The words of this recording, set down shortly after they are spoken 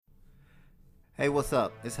Hey, what's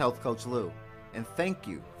up? It's Health Coach Lou, and thank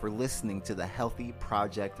you for listening to the Healthy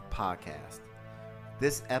Project podcast.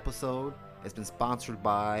 This episode has been sponsored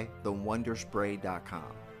by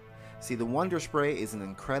thewonderspray.com. See, the Wonder Spray is an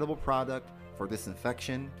incredible product for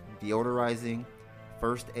disinfection, deodorizing,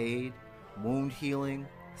 first aid, wound healing,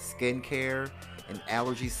 skin care, and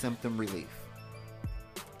allergy symptom relief.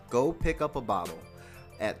 Go pick up a bottle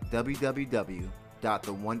at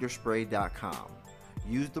www.thewonderspray.com.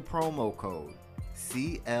 Use the promo code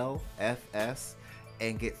CLFS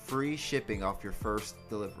and get free shipping off your first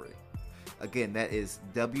delivery. Again, that is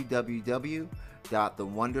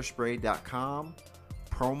www.thewonderspray.com,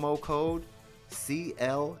 promo code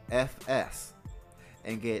CLFS,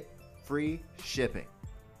 and get free shipping.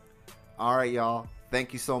 All right, y'all.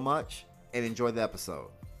 Thank you so much and enjoy the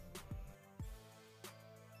episode.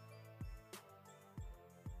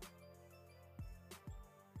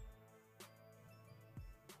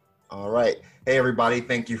 All right. Hey, everybody.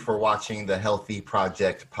 Thank you for watching the Healthy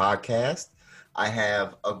Project podcast. I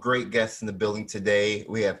have a great guest in the building today.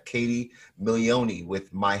 We have Katie Milioni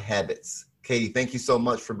with MyHaBeats. Katie, thank you so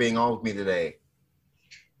much for being on with me today.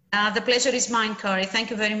 The pleasure is mine, Corey.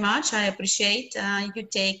 Thank you very much. I appreciate you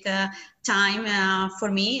take time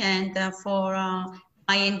for me and for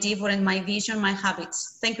my endeavor and my vision,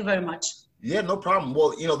 MyHaBeats. Thank you very much. Yeah, no problem.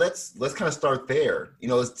 Well, let's kind of start there.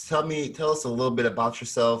 Tell us a little bit about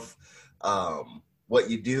yourself,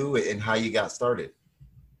 what you do, and how you got started.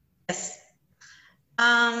 Yes.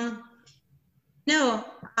 My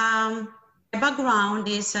background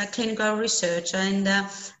is clinical research, and I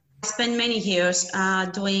spent many years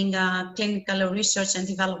doing clinical research and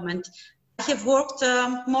development. I have worked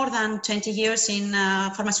more than 20 years in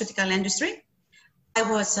pharmaceutical industry. I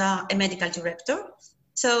was a medical director.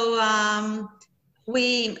 So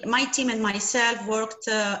my team and myself worked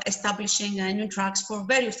establishing new drugs for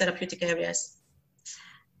various therapeutic areas.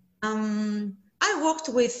 I worked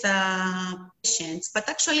with patients, but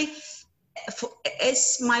actually,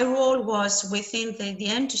 as my role was within the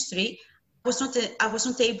industry, I was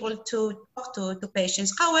not able to talk to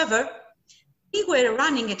patients. However, we were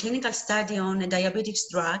running a clinical study on a diabetes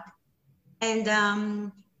drug, and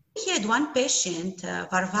we had one patient,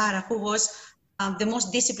 Varvara, who was the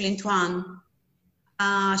most disciplined one.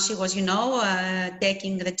 She was,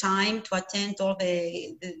 taking the time to attend all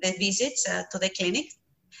the visits to the clinic.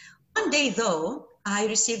 One day, though, I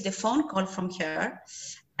received a phone call from her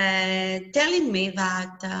telling me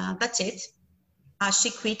that that's it. She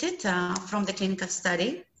quitted from the clinical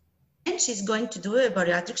study and she's going to do a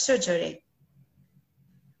bariatric surgery.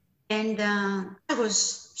 And I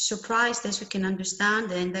was surprised, as you can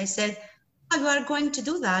understand, and I said, you are going to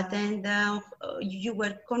do that, and you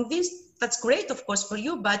were convinced. That's great, of course, for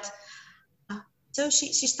you, but so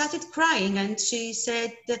she started crying, and she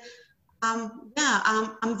said, I'm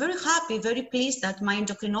very happy, very pleased that my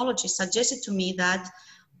endocrinologist suggested to me that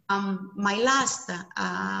my last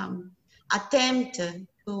attempt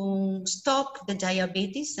to stop the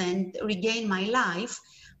diabetes and regain my life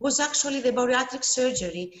was actually the bariatric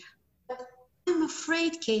surgery. But I'm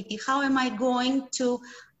afraid, Katie, how am I going to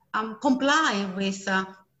comply with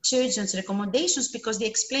surgeons' recommendations, because they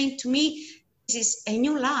explained to me this is a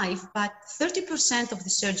new life, but 30% of the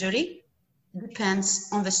surgery depends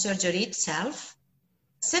on the surgery itself,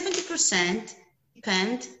 70%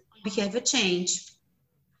 depend on behavior change.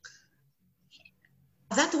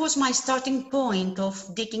 That was my starting point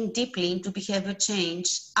of digging deeply into behavior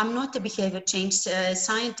change. I'm not a behavior change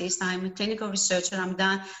scientist. I'm a clinical researcher.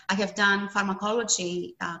 I have done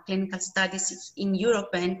pharmacology clinical studies in Europe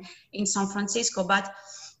and in San Francisco, but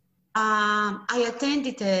I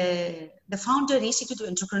attended the Founder Institute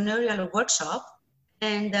Entrepreneurial Workshop,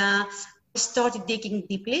 and I started digging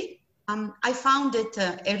deeply. I founded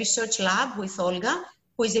a research lab with Olga,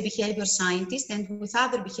 who is a behavior scientist, and with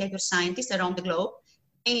other behavior scientists around the globe,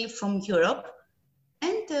 mainly from Europe.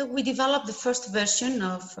 And we developed the first version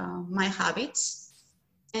of MyHaBeats.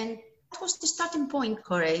 And that was the starting point,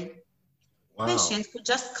 Corey. Wow. A patient who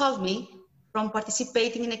just called me from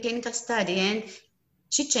participating in a clinical study, and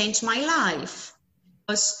she changed my life.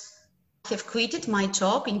 Because I have quitted my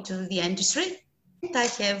job into the industry, and I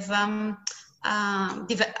have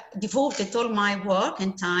devoted all my work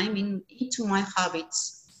and time into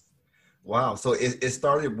MyHaBeats. Wow. So it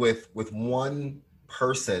started with one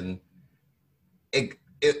person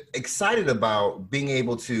excited about being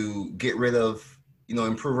able to get rid of,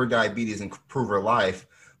 improve her diabetes and improve her life,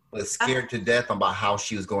 but scared to death about how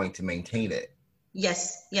she was going to maintain it.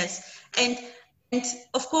 Yes. And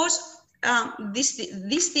of course,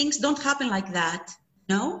 these things don't happen like that.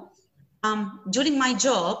 No. During my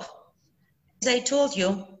job, as I told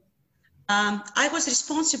you, I was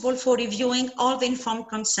responsible for reviewing all the informed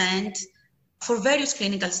consent for various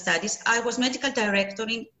clinical studies. I was medical director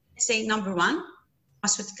in, say, number one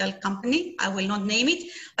pharmaceutical company. I will not name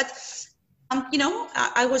it, but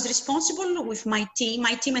I was responsible with my team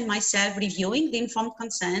and myself reviewing the informed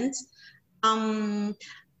consent.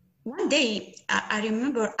 One day, I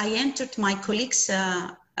remember I entered my colleagues'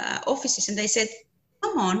 offices and they said,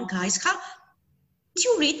 "Come on, guys, how did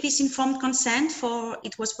you read this informed consent for?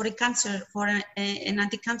 It was for a cancer, for an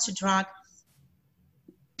anti-cancer drug.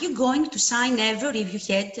 Are you going to sign ever if you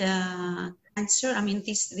had cancer? I mean,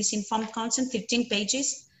 this informed consent, 15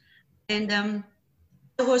 pages." And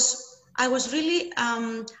I was really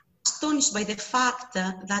astonished by the fact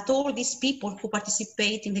that all these people who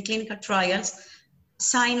participate in the clinical trials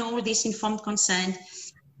sign all this informed consent.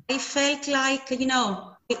 I felt like,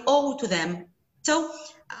 I owe to them. So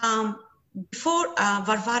before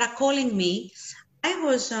Varvara calling me, I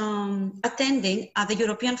was attending the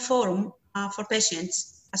European Forum for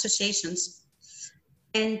Patients Associations.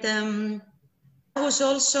 And I was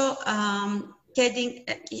also having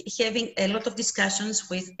a lot of discussions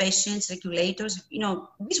with patients, regulators.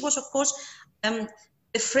 This was, of course,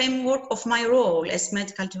 the framework of my role as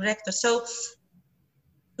medical director. So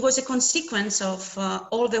it was a consequence of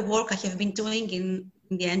all the work I have been doing in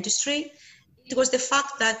the industry. It was the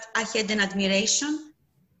fact that I had an admiration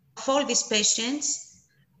of all these patients.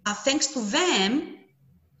 Thanks to them,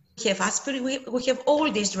 we have aspirin, we have all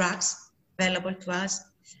these drugs available to us.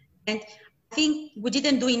 And I think we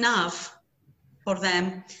didn't do enough for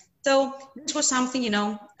them. So this was something,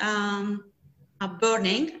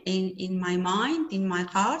 burning in my mind, in my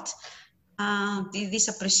heart. This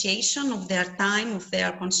appreciation of their time, of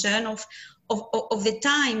their concern, of the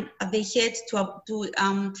time they had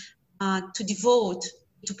to devote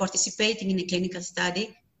to participating in a clinical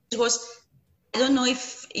study. It was, I don't know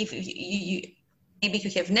if you maybe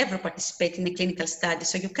you have never participated in a clinical study,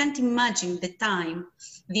 so you can't imagine the time,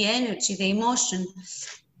 the energy, the emotion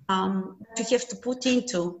you have to put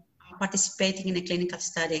into participating in a clinical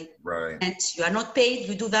study. Right. And you are not paid,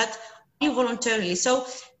 you do that voluntarily. So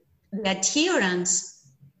the adherence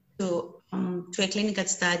to a clinical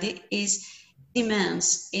study is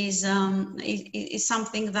immense, is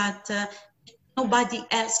something that nobody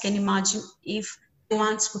else can imagine if the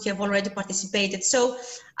ones who have already participated. So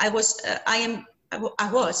I was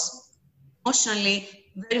emotionally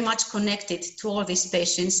very much connected to all these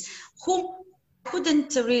patients who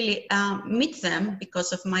couldn't really meet them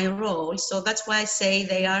because of my role. So that's why I say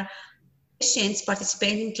they are patients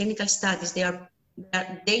participating in clinical studies. They are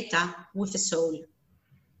data with a soul.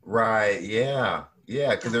 Right. Yeah.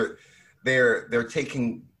 Yeah. Because they're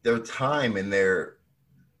taking their time and their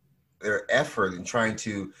effort in trying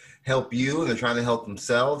to help you, and they're trying to help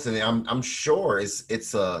themselves. And I'm sure it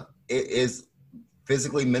is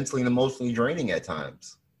physically, mentally, and emotionally draining at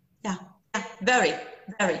times. Yeah. Very,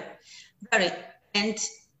 very, very. And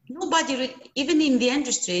nobody, even in the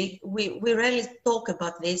industry, we rarely talk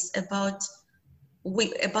about this, about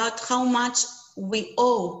how much we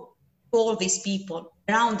owe to all these people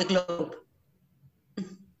around the globe.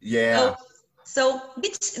 Yeah. So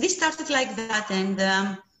this started like that, and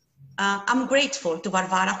I'm grateful to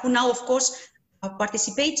Varvara, who now, of course,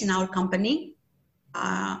 participates in our company.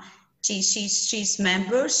 She's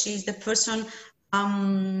member. She's the person.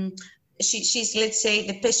 She's, let's say,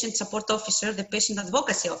 the patient support officer, the patient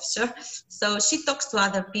advocacy officer. So she talks to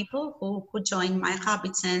other people who join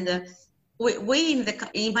MyHaBeats, and we in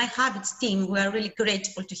MyHaBeats team, we are really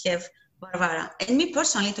grateful to have Varvara, and me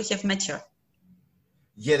personally to have met her.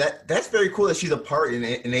 Yeah, that's very cool that she's a part and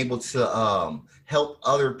able to help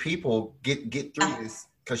other people get through this,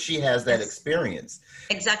 because she has that experience.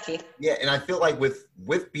 Exactly. Yeah, and I feel like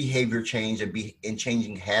with behavior change and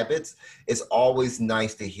changing habits, it's always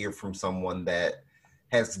nice to hear from someone that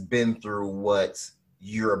has been through what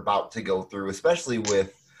you're about to go through, especially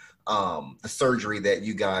with the surgery that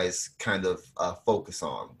you guys kind of focus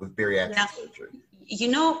on with bariatric surgery. You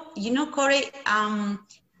know, Corey,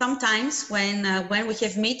 sometimes when we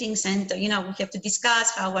have meetings and, we have to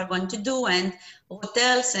discuss how we're going to do and what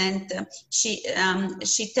else, and she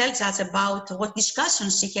tells us about what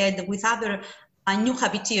discussions she had with other new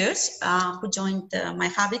habiteers who joined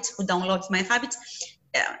MyHaBeats, who downloaded MyHaBeats.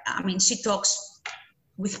 I mean, she talks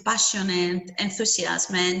with passion and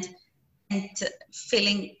enthusiasm and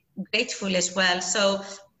feeling grateful as well. So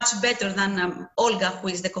much better than Olga, who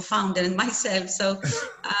is the co-founder, and myself. So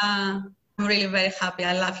I'm really very happy.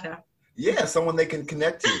 I love her. Yeah, someone they can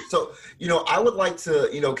connect to. So, I would like to,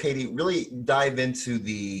 Katie, really dive into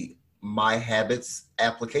the MyHaBeats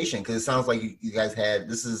application, because it sounds like you guys had,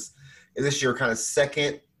 this is your kind of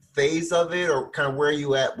second phase of it, or kind of where are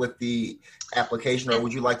you at with the application, or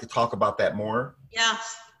would you like to talk about that more? Yeah.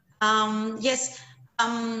 Yes.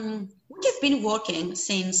 We have been working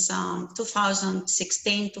since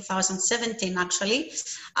 2016, 2017, actually.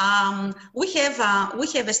 We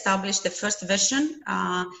have established the first version,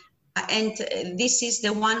 and this is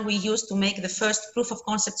the one we used to make the first proof of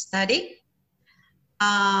concept study.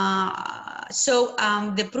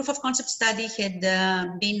 The proof of concept study had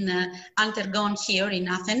been undergone here in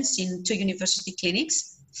Athens in 2 university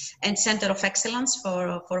clinics and Center of Excellence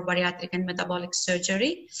for Bariatric and Metabolic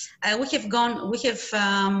Surgery. We have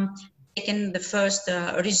taken the first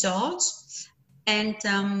results, and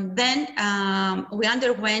then we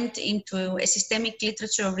underwent into a systemic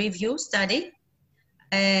literature review study,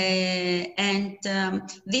 and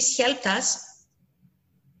this helped us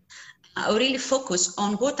really focus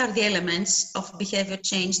on what are the elements of behavior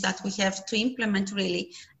change that we have to implement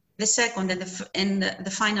really the second and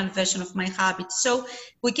the final version of MyHaBeats. So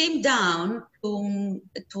we came down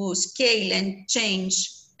to scale and change,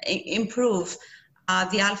 improve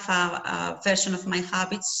the alpha version of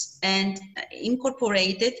MyHaBeats, and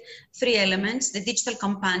incorporated 3 elements: the digital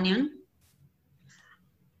companion,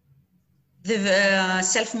 the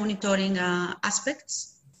self-monitoring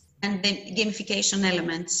aspects, and the gamification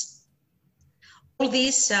elements. All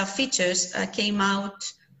these features came out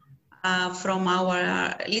from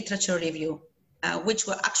our literature review, which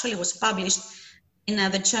actually was published in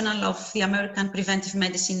the Journal of the American Preventive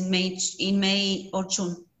Medicine in May or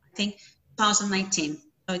June, I think, 2019.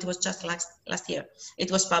 So it was just last year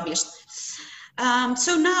it was published.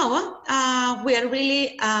 So now we are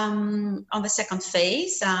really on the second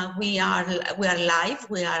phase. We are live.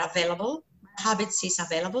 We are available. MyHaBeats is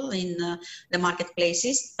available in the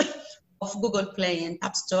marketplaces of Google Play and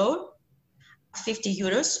App Store. 50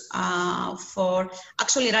 euros for,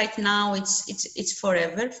 actually right now it's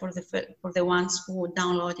forever for the ones who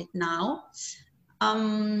download it now.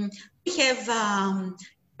 We have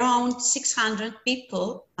around 600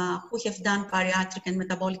 people who have done bariatric and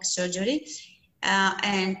metabolic surgery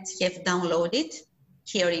and have downloaded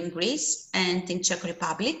here in Greece and in Czech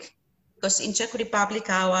Republic, because in Czech Republic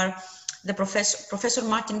Professor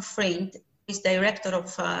Martin Friend is director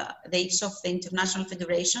of the IPS of the International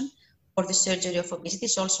Federation for the Surgery of Obesity,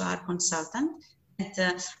 is also our consultant. And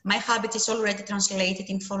MyHaBeats is already translated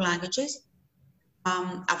in 4 languages.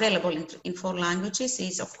 Available in 4 languages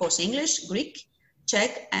is, of course, English, Greek,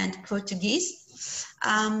 Czech, and Portuguese.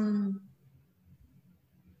 I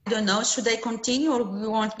don't know, should I continue, or you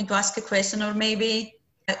want me to ask a question, or maybe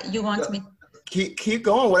you want me? Keep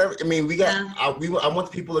going, whatever. I mean, I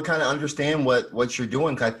want people to kind of understand what you're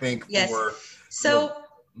doing. I think. Yes. So,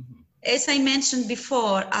 as I mentioned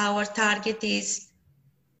before, our target is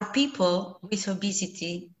people with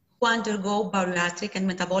obesity who undergo bariatric and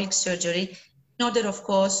metabolic surgery in order, of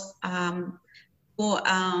course, to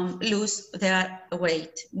lose their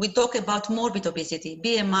weight. We talk about morbid obesity,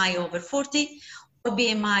 BMI over 40, or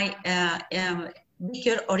BMI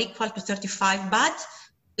bigger or equal to 35, but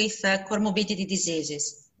with comorbidity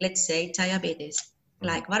diseases, let's say diabetes,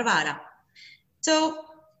 like Varvara. So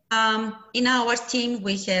in our team,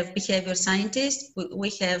 we have behavior scientists, we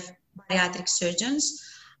have bariatric surgeons,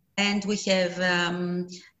 and we have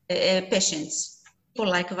patients, people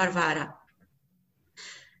like Varvara.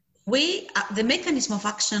 The mechanism of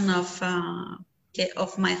action of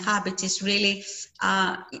MyHaBeats is really,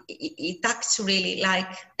 it acts really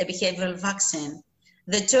like a behavioral vaccine.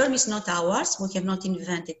 The term is not ours. We have not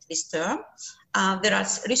invented this term. There are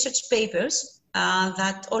research papers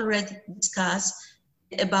that already discuss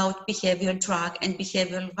about behavioral drug and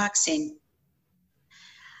behavioral vaccine.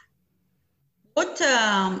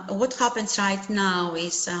 What happens right now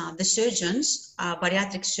is the surgeons,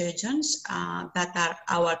 bariatric surgeons that are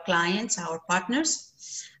our clients, our partners,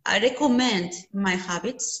 recommend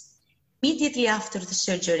MyHaBeats immediately after the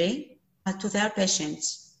surgery to their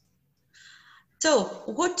patients. So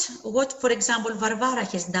what, for example, Varvara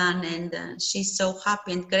has done, and she's so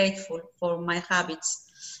happy and grateful for MyHaBeats.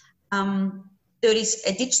 There is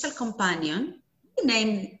a digital companion. We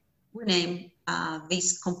name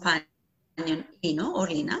this companion Lino or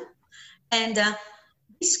Lina, and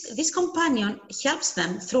this companion helps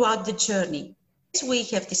them throughout the journey. As we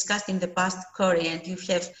have discussed in the past, Corey, and you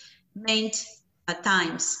have many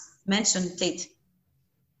times mentioned it,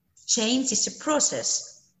 change is a process.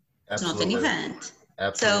 Absolutely. It's not an event.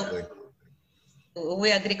 Absolutely. So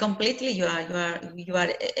we agree completely. You are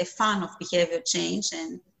a fan of behavior change,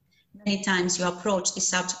 and many times you approach this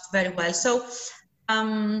subject very well. So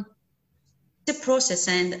it's a process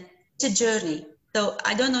and it's a journey. So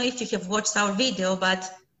I don't know if you have watched our video, but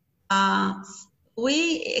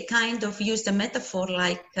we kind of use the metaphor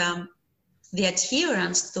like the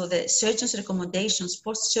adherence to the surgeon's recommendations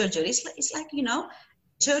post-surgery. It's like,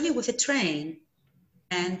 journey with a train.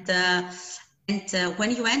 And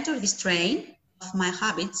when you enter this train of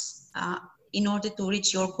MyHaBeats, in order to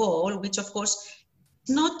reach your goal, which of course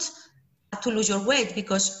is not to lose your weight,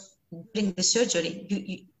 because during the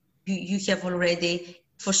surgery, you have already,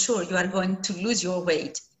 for sure, you are going to lose your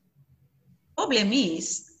weight. Problem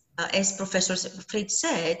is, as Professor Fried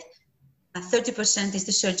said, 30% is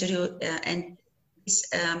the surgery and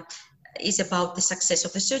is about the success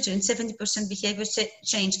of the surgery, and 70% behavior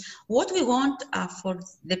change. What we want for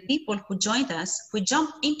the people who joined us, who jump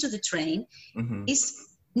into the train, is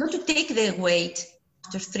not to take their weight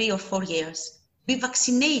after 3 or 4 years. Be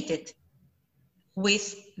vaccinated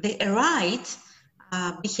with the right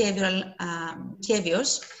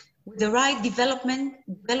behaviors, with the right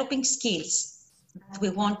developing skills that we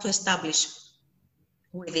want to establish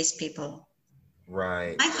with these people.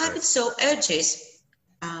 Right. MyHaBeats so urges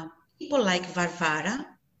people like Varvara,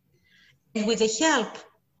 and with the help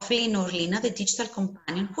of Lina or Lina, the digital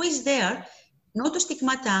companion, who is there not to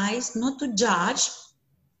stigmatize, not to judge,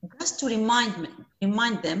 just to remind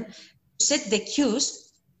them to set the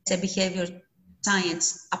cues as a behavior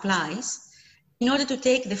science applies, in order to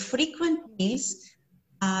take the frequent meals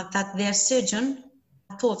that their surgeon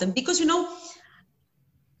told them. Because,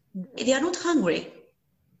 they are not hungry.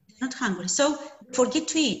 So forget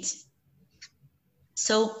to eat.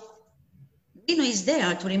 So Lino is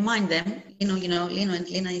there to remind them, Lino and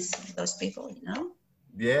Lina is those people,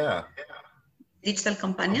 Yeah. Digital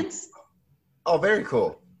companions. Oh, very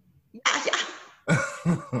cool.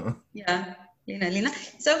 Yeah, Lina.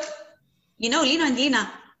 So, Lino and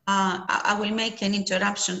Lina, I will make an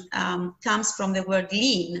interruption, comes from the word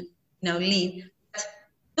lean, lean.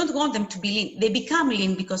 Don't want them to be lean. They become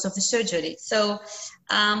lean because of the surgery. So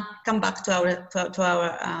come back to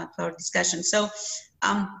our discussion. So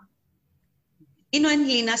Lino and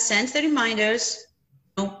Lina sends the reminders,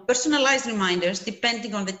 personalized reminders,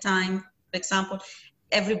 depending on the time. For example,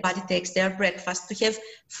 everybody takes their breakfast to have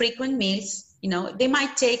frequent meals. They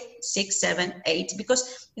might take 6, 7, 8,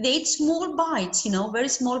 because they eat small bites, very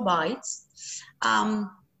small bites. And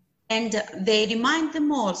they remind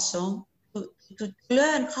them also to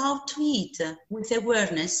learn how to eat with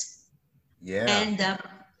awareness. Yeah. And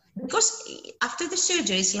because after the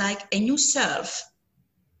surgery, it's like a new self.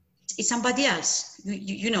 It's somebody else.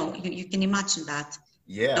 You can imagine that.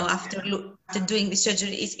 Yeah. After doing the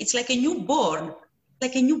surgery, it's like a newborn.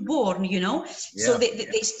 Yeah. So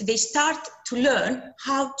they start to learn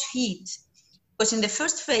how to eat. Because in the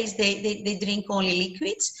first phase, they drink only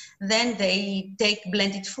liquids, then they take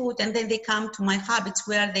blended food, and then they come to MyHaBeats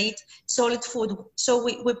where they eat solid food. So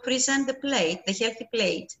we present the plate, the healthy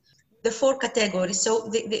plate, the 4 categories. So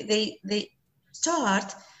they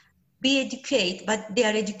start be educated, but they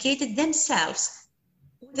are educated themselves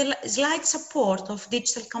with the slight support of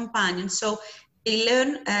digital companions. So they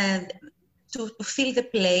learn to fill the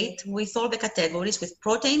plate with all the categories, with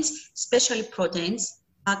proteins, especially proteins,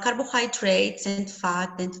 carbohydrates and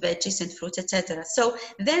fat and veggies and fruits, etc. So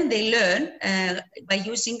then they learn by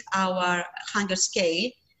using our hunger scale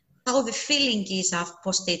how the feeling is of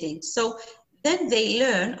post-eating. So then they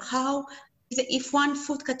learn how, if one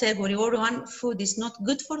food category or one food is not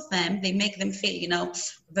good for them, they make them feel,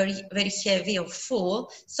 very, very heavy or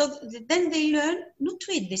full. So then they learn not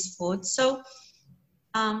to eat this food. So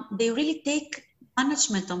they really take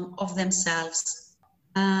management of themselves.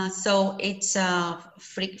 So it's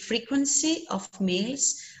frequency of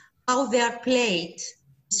meals, how their plate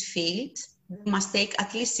is filled. They must take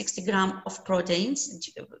at least 60 grams of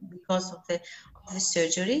proteins because of the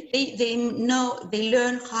surgery. They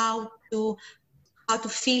learn how to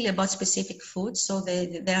feel about specific foods, so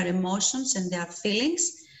their emotions and their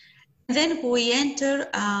feelings. And then we enter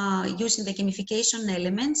using the gamification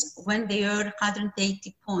elements. When they earn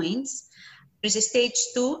 180 points, there's a stage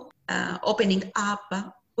 2 opening up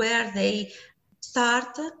where they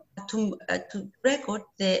start to record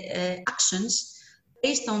the actions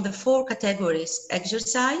based on the 4 categories: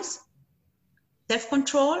 exercise,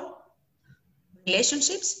 self-control,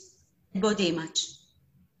 relationships, and body image.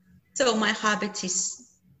 So MyHaBeats is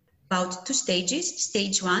about 2 stages.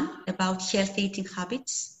 Stage 1, about healthy eating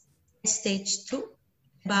habits. Stage 2,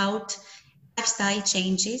 about lifestyle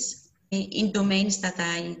changes in domains that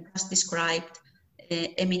I just described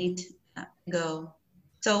a minute ago.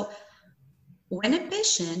 So when a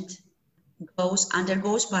patient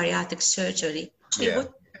undergoes bariatric surgery,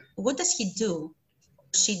 what does he do?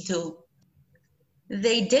 She do?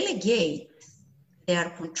 They delegate their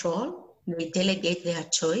control, they delegate their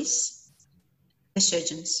choice, the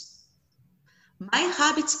surgeons.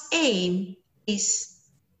 MyHaBeats aim is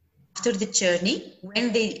after the journey,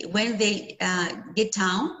 when they get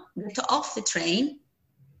down, get off the train,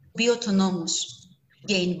 be autonomous,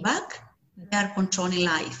 gain back their control in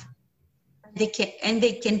life. They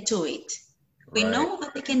can do it. We know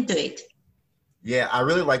that they can do it. Yeah, I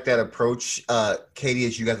really like that approach, Katie,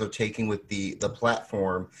 as you guys are taking with the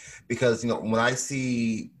platform, because when I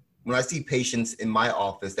see patients in my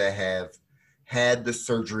office that have had the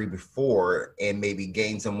surgery before and maybe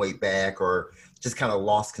gained some weight back or just kind of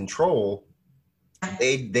lost control,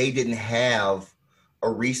 they didn't have a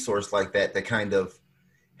resource like that to kind of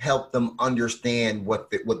help them understand what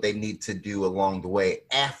they need to do along the way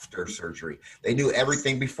after surgery. They knew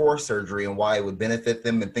everything before surgery and why it would benefit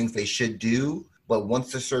them and things they should do. But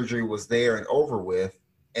once the surgery was there and over with,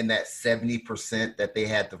 and that 70% that they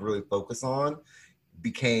had to really focus on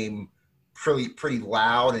became pretty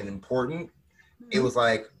loud and important, it was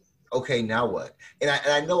like, okay, now what? And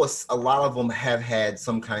I know a lot of them have had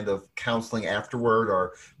some kind of counseling afterward,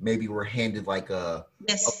 or maybe were handed like a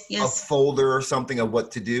folder or something of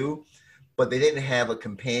what to do, but they didn't have a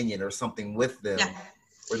companion or something with them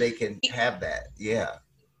where they can have that. Yeah.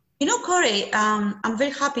 Corey, I'm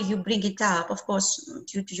very happy you bring it up, of course,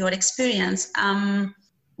 due to your experience.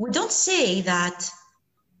 We don't say that,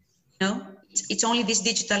 it's only this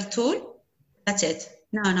digital tool. That's it.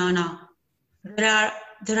 No.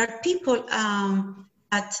 There are people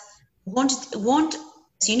that want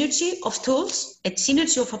synergy of tools, a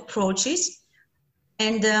synergy of approaches,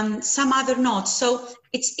 and some other not. So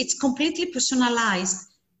it's completely personalized.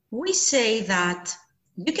 We say that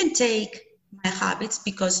you can take MyHaBeats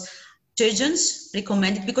because surgeons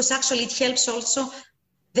recommend it, because actually it helps also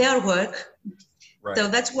their work. Right. So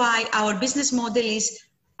that's why our business model is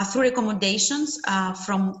through recommendations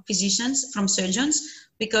from physicians, from surgeons,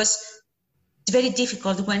 because it's very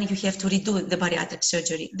difficult when you have to redo the bariatric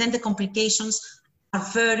surgery. Then the complications are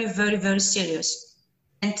very, very, very serious.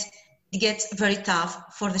 And it gets very tough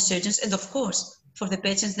for the surgeons and, of course, for the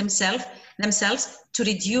patients themselves to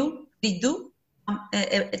redo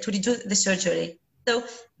the surgery. So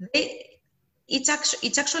it's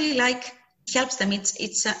actually like it helps them.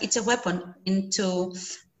 It's a weapon into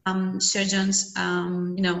surgeons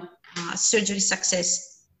surgery success.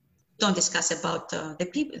 Don't discuss about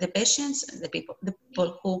the patients, the people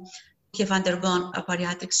who have undergone a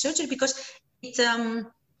bariatric surgery, because it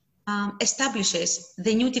establishes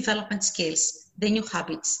the new development skills, the new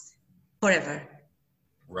habits forever,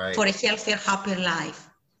 for a healthier, happier life.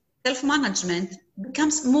 Self-management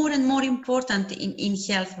becomes more and more important in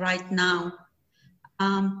health right now,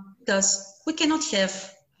 because we cannot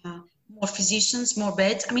have more physicians, more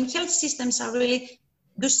beds. I mean, health systems are really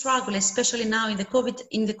do struggle, especially now in the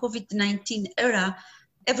COVID-19 era.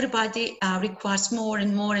 Everybody requires more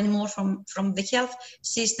and more and more from the health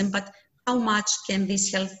system, but how much can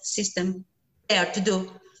this health system dare to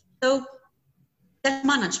do? So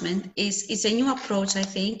self-management is a new approach. I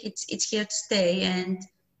think it's here to stay, and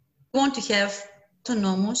we want to have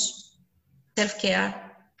autonomous self-care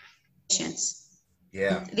patients.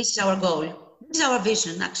 Yeah. And this is our goal. This is our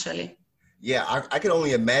vision, actually. Yeah, I can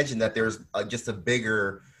only imagine that there's just a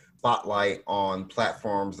bigger spotlight on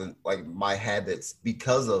platforms and like MyHaBeats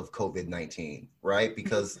because of COVID-19, right?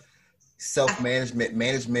 Because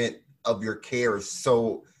management of your care is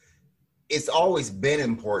so, it's always been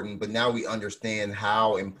important, but now we understand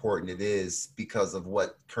how important it is because of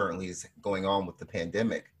what currently is going on with the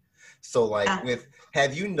pandemic. So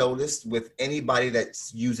have you noticed with anybody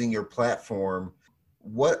that's using your platform,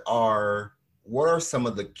 what are some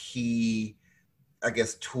of the key, I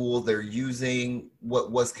guess, tools they're using?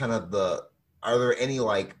 What was kind of are there any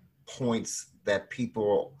like points that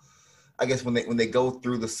people, I guess, when they go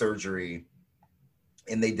through the surgery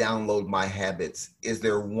and they download MyHaBeats, is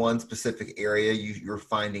there one specific area you're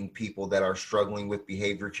finding people that are struggling with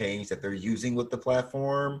behavior change that they're using with the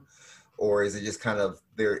platform? Or is it just kind of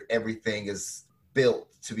everything is built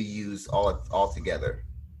to be used all together?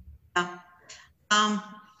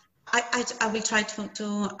 I will try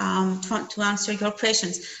to answer your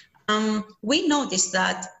questions. We noticed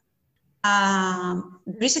that there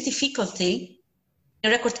is a difficulty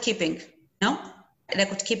in record keeping.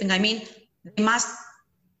 Record keeping. I mean, they must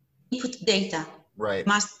input data. Right.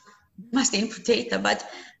 Must input data, but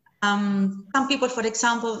some people, for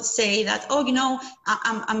example, say that,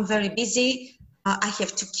 I'm very busy. I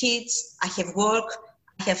have 2 kids. I have work.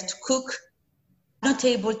 I have to cook. I'm not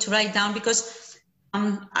able to write down because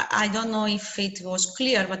I don't know if it was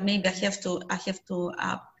clear, but maybe I have to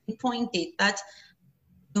point it that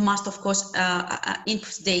you must, of course,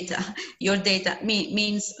 input data. Your data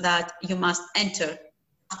means that you must enter.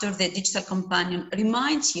 After the digital companion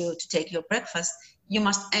reminds you to take your breakfast, you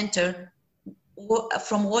must enter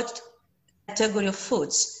from what category of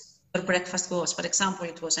foods your breakfast was. For example,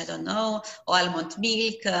 it was, I don't know, almond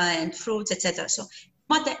milk and fruits, etc. So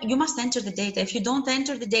you must enter the data. If you don't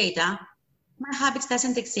enter the data, MyHaBeats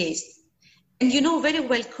doesn't exist. And you know very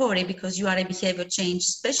well, Corey, because you are a behavior change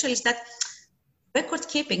specialist, that record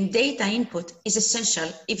keeping data input is essential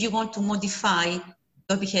if you want to modify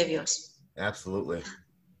your behaviors. Absolutely.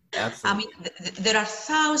 Absolutely. I mean, there are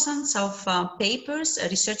thousands of papers,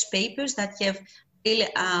 research papers that have really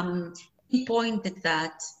pointed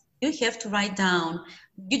that you have to write down.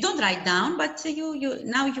 You don't write down, but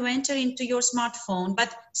now you enter into your smartphone,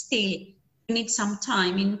 but still you need some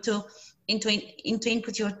time into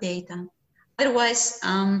input your data. Otherwise,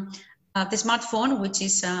 the smartphone, which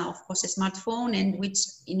is of course a smartphone, and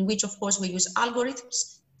in which of course we use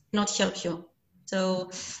algorithms, not help you.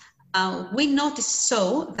 So we noticed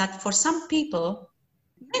that for some people,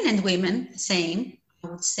 men and women, same, I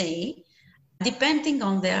would say, depending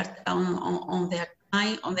on their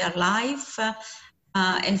life,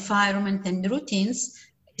 environment and routines,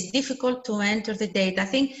 it's difficult to enter the data. I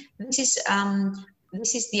think this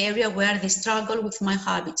is the area where they struggle with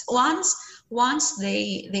MyHaBeats. Once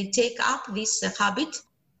they take up this habit,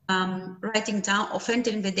 writing down of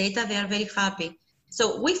entering the data, they are very happy.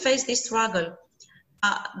 So we face this struggle.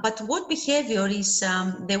 But what behavior is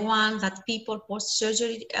the one that people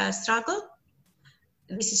post-surgery struggle?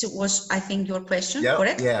 This was, I think, your question,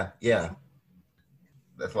 correct? Yeah.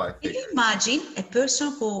 That's why I figured. Can you imagine a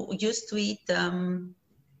person who used to eat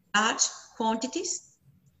large quantities,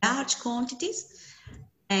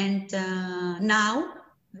 and now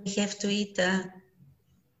they have to eat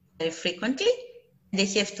very frequently. They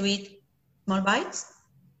have to eat small bites.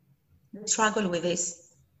 They struggle with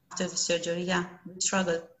this after the surgery. Yeah, they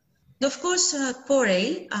struggle. And of course,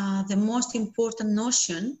 Corey, the most important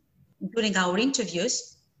notion during our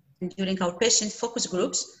interviews and during our patient focus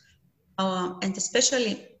groups, and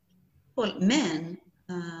especially men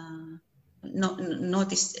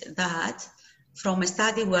noticed that from a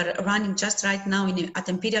study we're running just right now at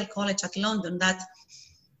Imperial College at London, that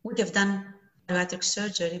we have done bariatric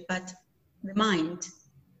surgery, but the mind is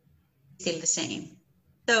still the same.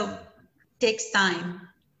 So it takes time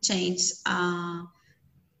change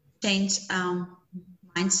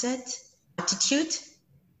mindset, attitude,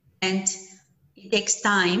 and it takes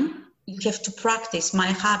time. You have to practice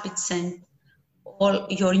MyHaBeats and all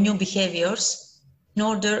your new behaviors in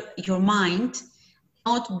order your mind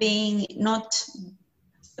not being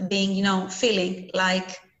feeling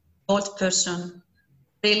like old person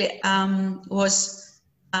really was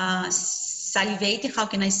salivating, how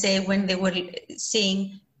can I say, when they were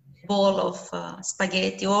seeing a bowl of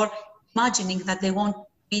spaghetti, or imagining that they won't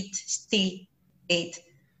still eat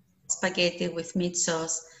spaghetti with meat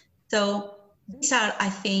sauce. So these are, I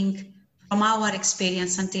think, from our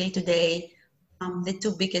experience until today, the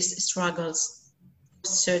two biggest struggles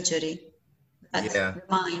post-surgery that the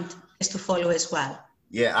mind has to follow as well.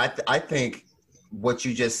 Yeah, I think what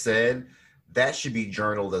you just said, that should be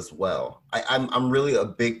journaled as well. I'm really a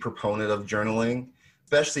big proponent of journaling,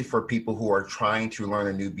 especially for people who are trying to learn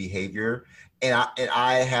a new behavior. And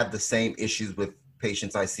I have the same issues with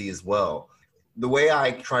patients I see as well. The way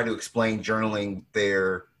I try to explain journaling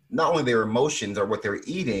not only their emotions or what they're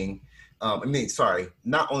eating, not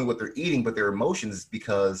only what they're eating, but their emotions,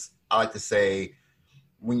 because I like to say,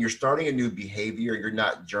 when you're starting a new behavior, you're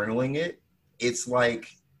not journaling it. It's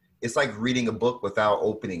like reading a book without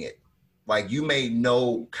opening it. Like, you may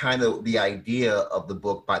know kind of the idea of the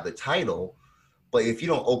book by the title, but if you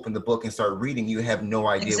don't open the book and start reading, you have no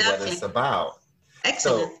idea what it's about.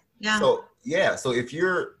 Excellent. So if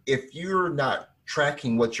you're not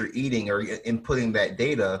tracking what you're eating or inputting that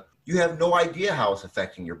data, you have no idea how it's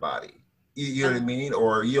affecting your body. You know what I mean?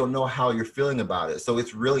 Or you don't know how you're feeling about it. So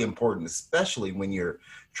it's really important, especially when you're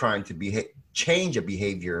trying to change a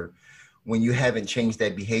behavior, when you haven't changed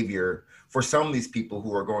that behavior. For some of these people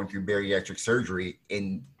who are going through bariatric surgery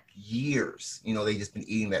in years, they've just been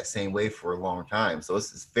eating that same way for a long time. So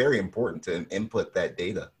it's very important to input that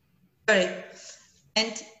data. Right.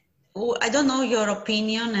 And I don't know your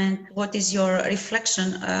opinion and what is your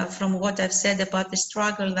reflection from what I've said about the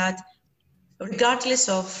struggle that, regardless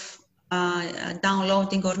of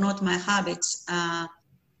downloading or not MyHaBeats,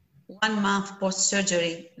 1 month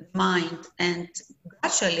post-surgery, mind, and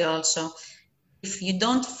gradually also, if you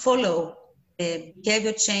don't follow the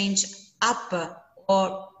behavior change up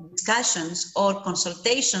or discussions or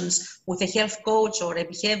consultations with a health coach or a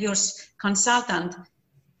behaviors consultant,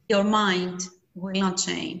 your mind will not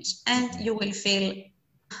change, and you will feel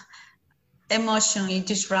emotionally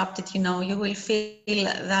disrupted. You will feel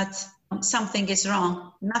that something is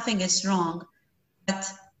wrong. Nothing is wrong,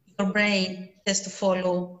 but your brain has to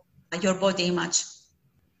follow your body image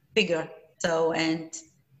figure. So and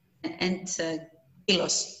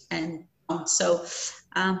kilos and so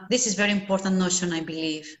this is very important notion, I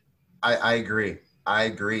believe. I agree.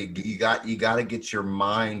 You got to get your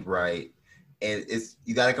mind right, and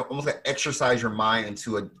you got to almost like exercise your mind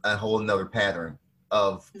into a whole nother pattern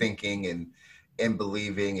of thinking and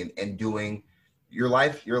believing and doing. Your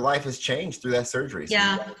life has changed through that surgery. So you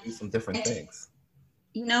got to do some different things.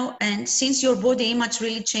 And since your body image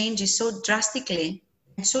really changes so drastically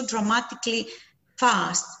and so dramatically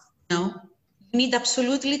fast, you need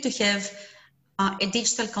absolutely to have a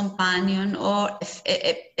digital companion or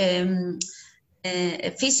a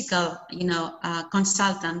physical,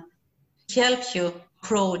 consultant to help you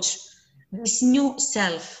approach this new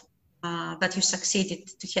self that you succeeded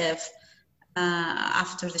to have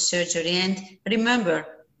after the surgery. And remember,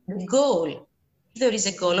 the goal, if there is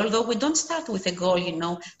a goal, although we don't start with a goal,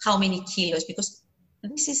 how many kilos, because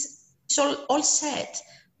this is all set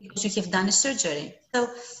because you have done a surgery. So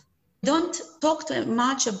don't talk too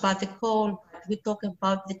much about the goal, but we talk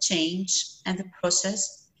about the change and the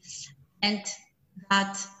process. And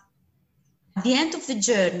that at the end of the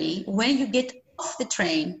journey, when you get off the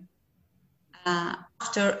train,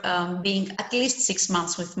 after being at least 6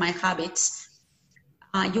 months with MyHaBeats,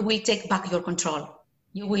 you will take back your control.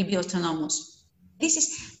 You will be autonomous. This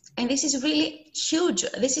is really huge.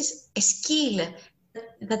 This is a skill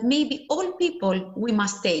that maybe all people we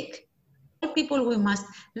must take. All people we must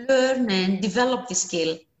learn and develop the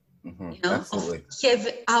skill. Absolutely. Have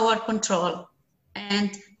our control.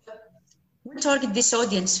 And we target this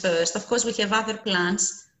audience first. Of course, we have other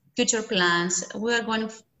plans, future plans. We are going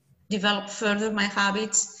to develop further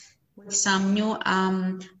MyHaBeats with some new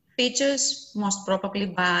features, most probably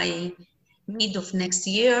by mid of next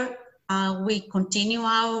year. We continue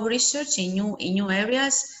our research in new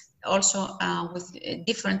areas, also with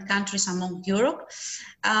different countries among Europe.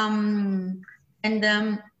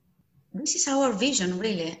 This is our vision,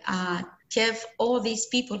 really, have all these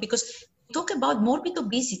people, because we talk about morbid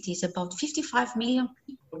obesity is about 55 million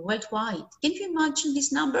people worldwide. Can you imagine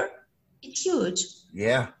this number? It's huge.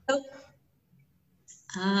 Yeah. So,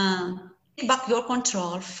 take back your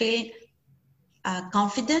control, feel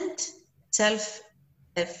confident, your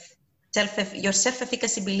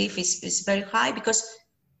self-efficacy belief is very high, because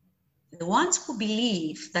the ones who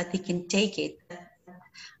believe that they can take it,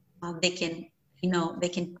 they can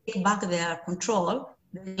take back their control,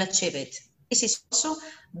 they will achieve it. This is also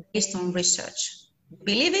based on research. You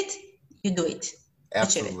believe it, you do it.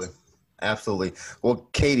 Absolutely. Absolutely. Well,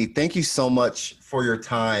 Katie, thank you so much for your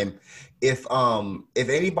time. If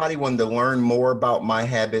anybody wanted to learn more about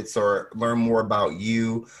MyHaBeats or learn more about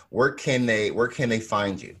you, where can they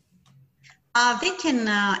find you? They can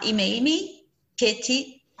email me,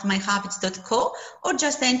 katie@myhabits.co, or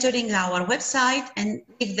just entering our website and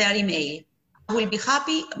leave their email. I will be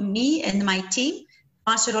happy, me and my team,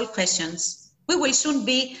 to answer all questions. We will soon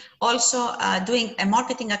be also doing a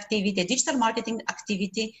marketing activity, a digital marketing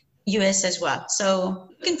activity, US as well. So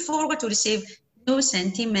looking forward to receive news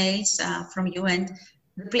and emails from you. And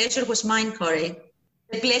the pleasure was mine, Corey.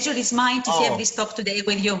 The pleasure is mine to have this talk today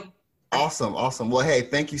with you. Awesome. Well, hey,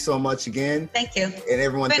 thank you so much again. Thank you. And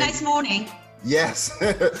everyone, have a nice morning. Yes.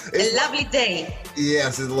 A lovely day.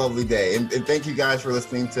 Yes, it's a lovely day. And thank you guys for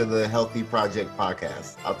listening to the Healthy Project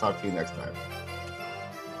podcast. I'll talk to you next time.